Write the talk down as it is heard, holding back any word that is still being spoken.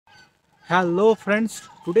Hello friends,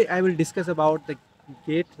 today I will discuss about the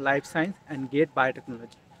GATE Life Science and GATE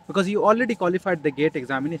Biotechnology because you already qualified the GATE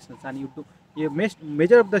examinations and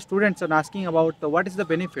major of the students are asking about what is the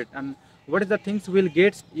benefit and what is the things will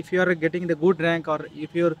get if you are getting the good rank or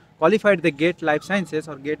if you are qualified the GATE Life Sciences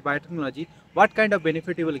or GATE Biotechnology, what kind of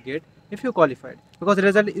benefit you will get if you qualified because the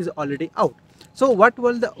result is already out. So what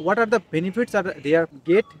are the benefits are there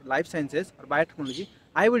GATE Life Sciences or Biotechnology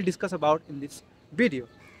I will discuss about in this video.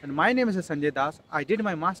 And my name is Sanjay Das. I did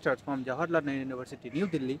my master's from Jawaharlal Nehru University, New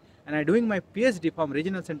Delhi, and I'm doing my PhD from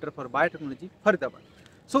Regional Center for Biotechnology, Faridabad.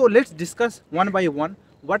 So let's discuss one by one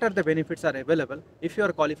what are the benefits are available if you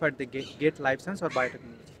are qualified the GATE Life Science or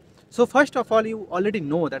Biotechnology. So first of all, you already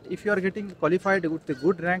know that if you are getting qualified with a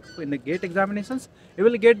good rank in the GATE examinations, you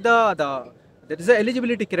will get there is a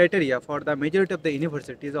eligibility criteria for the majority of the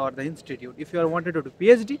universities or the institute. If you are wanted to do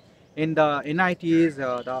PhD in the NITs,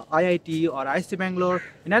 the IIT or IC Bangalore,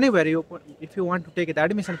 in anywhere if you want to take the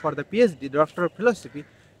admission for the PhD, Doctor of Philosophy,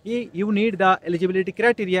 you need the eligibility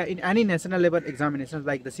criteria in any national level examinations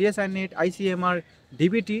like the CSI NET, ICMR,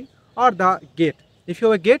 DBT or the GATE. If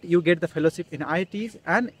you have a GATE, you get the fellowship in IITs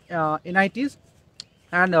and NITs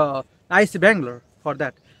and IC Bangalore for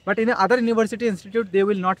that. But in other university institute, they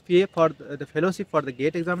will not pay for the fellowship for the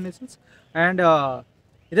GATE examinations, and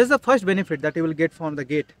it is the first benefit that you will get from the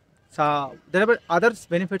GATE. So there are other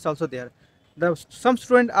benefits also there. Some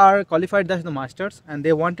students are qualified as the masters and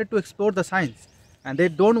they wanted to explore the science and they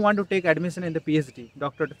don't want to take admission in the PhD,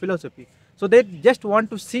 doctorate of philosophy. So they just want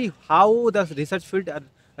to see how the research field or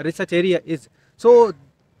research area is. So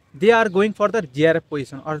they are going for the GRF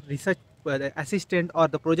position or research the assistant or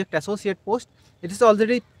the project associate post. It is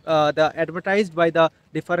already advertised by the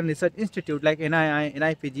different research institute like NII,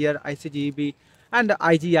 NIPGR, ICGEB and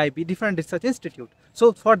IGIB, different research institute.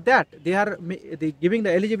 So for that they giving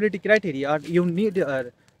the eligibility criteria, or you need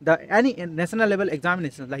the any national level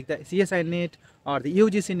examinations like the CSI NET or the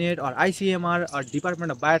UGC NET or ICMR or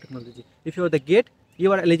Department of Biotechnology. If you are the GATE,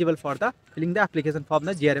 you are eligible for the filling the application form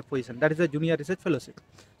the GRF position, that is the junior research fellowship.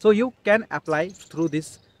 So you can apply through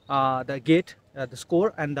this the GATE, the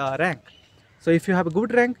score and the rank. So if you have a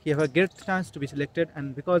good rank, you have a great chance to be selected,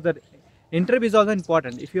 and because the interview is also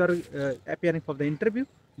important. If you are appearing for the interview,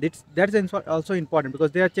 that is also important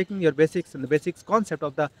because they are checking your basics and the basics concept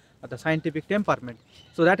of the scientific temperament.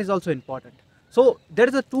 So that is also important. So there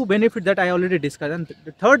is a two benefit that I already discussed, and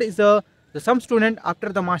the third is some student after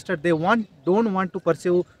the master they don't want to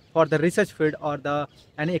pursue for the research field or the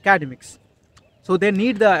any academics. So they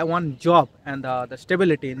need the one job and the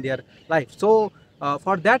stability in their life. So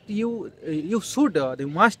for that you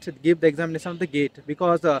must give the examination of the GATE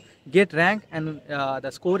because GATE rank and the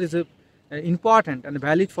score is important and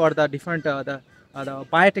valid for the different the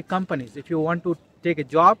biotech companies. If you want to take a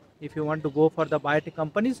job, if you want to go for the biotech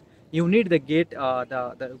companies, you need the GATE,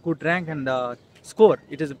 the good rank and the score.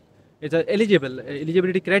 It's a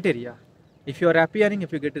eligibility criteria. If you are appearing,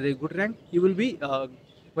 if you get a good rank, you will be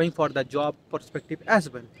going for the job perspective as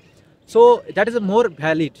well. So that is a more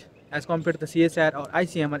valid as compared to the CSR or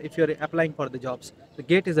ICMR. If you are applying for the jobs, the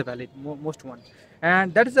GATE is a valid most one,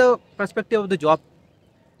 and that is the perspective of the job.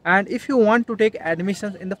 And if you want to take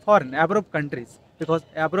admissions in the foreign abroad countries, because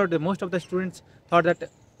abroad most of the students thought that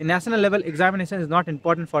a national level examination is not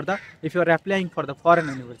important for the if you are applying for the foreign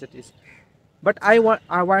universities. But I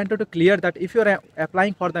wanted to clear that if you are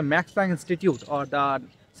applying for the Max Planck Institute or the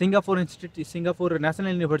Singapore Institute, Singapore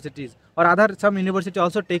National Universities or other some university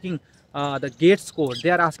also taking the GATE score, they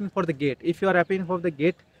are asking for the GATE. If you are applying for the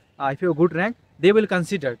GATE, if you have a good rank, they will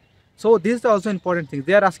consider. So this is also important thing.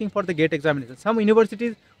 They are asking for the GATE examination. Some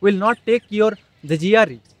universities will not take the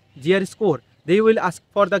GRE score. They will ask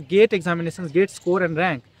for the GATE examinations, GATE score and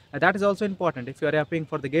rank. And that is also important if you are applying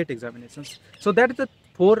for the GATE examinations. So that is the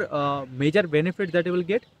four major benefits that you will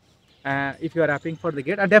get if you are applying for the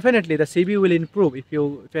GATE. And definitely the CV will improve if you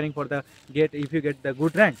are applying for the GATE if you get the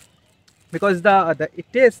good rank, because the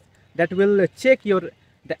test that will check the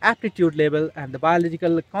aptitude level and the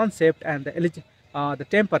biological concept and the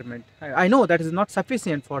temperament. I know that is not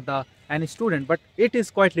sufficient for any student, but it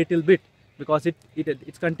is quite little bit because it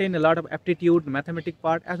contains a lot of aptitude, mathematics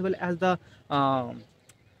part as well as the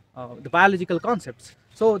biological concepts.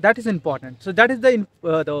 So that is important. So that is the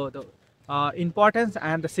importance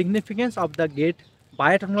and the significance of the GATE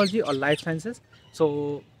biotechnology or life sciences.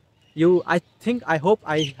 So I hope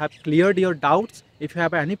I have cleared your doubts. If you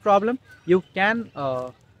have any problem, you can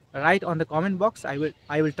write on the comment box. I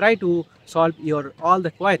will try to solve all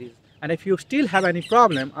the queries. And if you still have any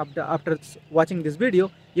problem after watching this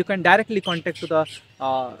video, you can directly contact to the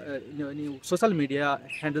social media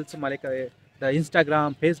handles like the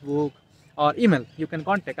Instagram, Facebook, or email, you can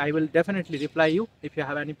contact. I will definitely reply you if you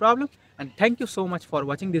have any problem. And thank you so much for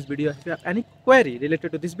watching this video. If you have any query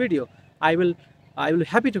related to this video, I will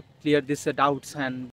happy to clear these doubts and